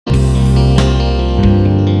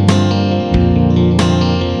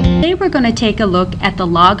we're going to take a look at the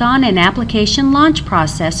logon and application launch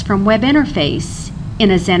process from Web Interface in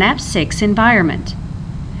a XenApp 6 environment.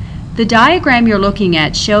 The diagram you're looking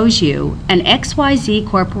at shows you an XYZ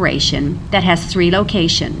corporation that has 3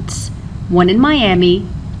 locations, one in Miami,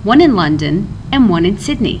 one in London, and one in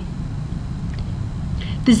Sydney.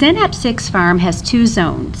 The XenApp 6 farm has 2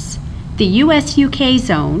 zones, the US-UK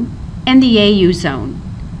zone and the AU zone.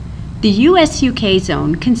 The US-UK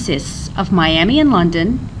zone consists of Miami and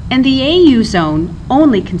London, and the AU zone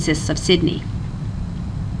only consists of Sydney.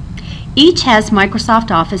 Each has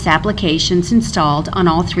Microsoft Office applications installed on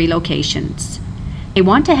all 3 locations. They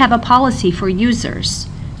want to have a policy for users,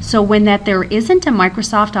 so when there isn't a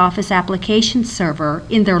Microsoft Office application server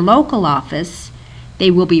in their local office,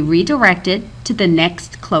 they will be redirected to the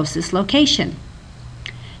next closest location.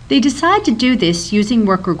 They decide to do this using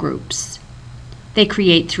worker groups. They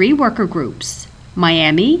create 3 worker groups,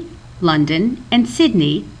 Miami, London, and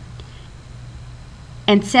Sydney,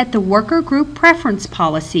 and set the worker group preference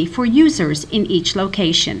policy for users in each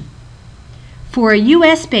location. For a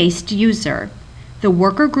US-based user, the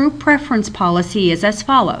worker group preference policy is as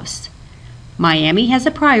follows. Miami has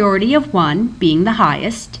a priority of 1, being the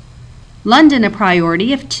highest, London a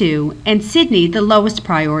priority of 2, and Sydney the lowest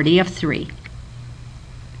priority of 3.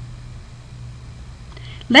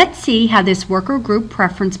 Let's see how this worker group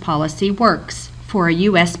preference policy works for a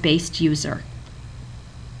US-based user.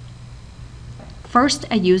 First,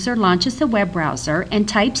 a user launches the web browser and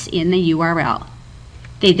types in the URL.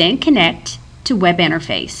 They then connect to Web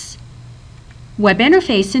Interface. Web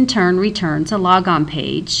Interface in turn returns a logon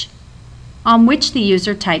page on which the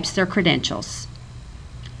user types their credentials.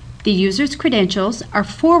 The user's credentials are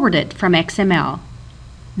forwarded from XML,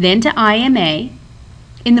 then to IMA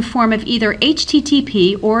in the form of either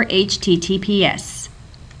HTTP or HTTPS.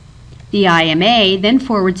 The IMA then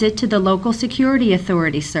forwards it to the Local Security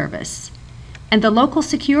Authority Service, and the Local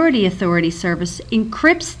Security Authority Service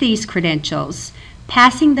encrypts these credentials,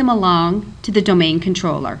 passing them along to the domain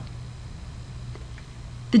controller.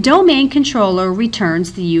 The domain controller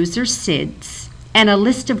returns the user's SIDs and a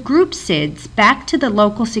list of group SIDs back to the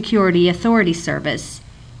Local Security Authority Service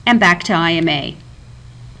and back to IMA.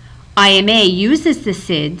 IMA uses the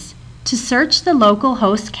SIDs to search the local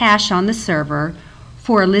host cache on the server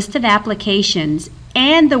for a list of applications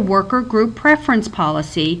and the worker group preference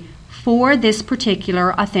policy for this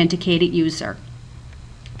particular authenticated user.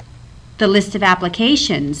 The list of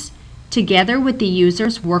applications, together with the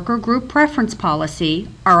user's worker group preference policy,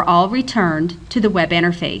 are all returned to the Web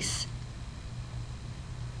Interface.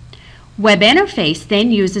 Web Interface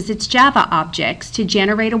then uses its Java objects to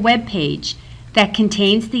generate a web page that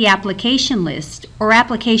contains the application list or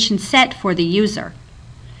application set for the user.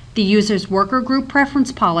 The user's worker group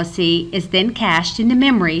preference policy is then cached into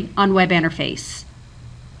memory on Web Interface.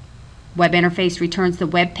 Web Interface returns the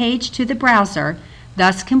web page to the browser,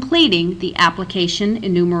 thus completing the application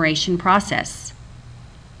enumeration process.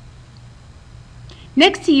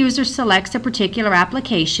 Next, the user selects a particular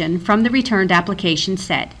application from the returned application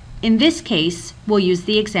set. In this case, we'll use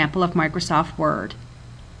the example of Microsoft Word.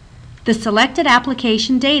 The selected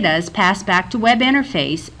application data is passed back to Web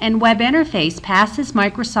Interface, and Web Interface passes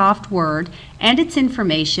Microsoft Word and its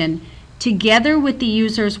information, together with the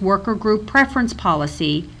user's worker group preference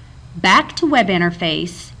policy, back to Web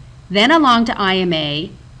Interface, then along to IMA,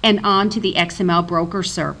 and on to the XML broker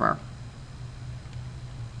server.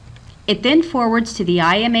 It then forwards to the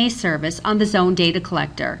IMA service on the Zone Data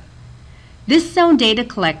Collector. This Zone Data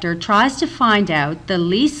Collector tries to find out the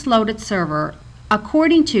least loaded server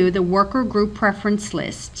according to the worker group preference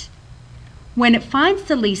list. When it finds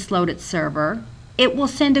the least loaded server, it will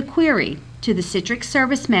send a query to the Citrix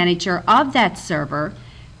Service Manager of that server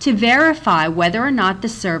to verify whether or not the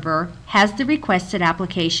server has the requested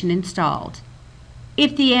application installed.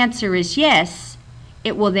 If the answer is yes,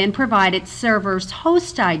 it will then provide its server's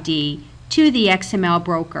host ID to the XML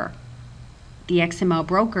broker. The XML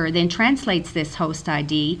broker then translates this host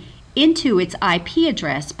ID into its IP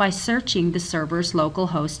address by searching the server's local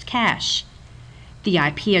host cache. The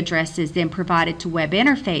IP address is then provided to Web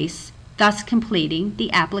Interface, thus completing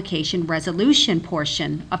the application resolution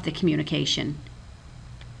portion of the communication.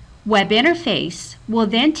 Web Interface will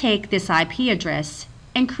then take this IP address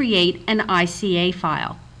and create an ICA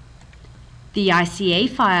file. The ICA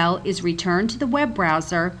file is returned to the web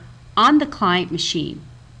browser on the client machine.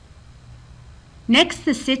 Next,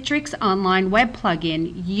 the Citrix Online Web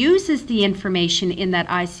plugin uses the information in that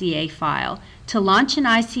ICA file to launch an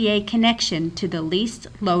ICA connection to the least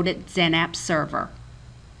loaded XenApp server.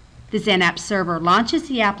 The XenApp server launches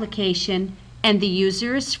the application, and the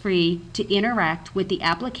user is free to interact with the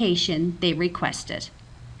application they requested.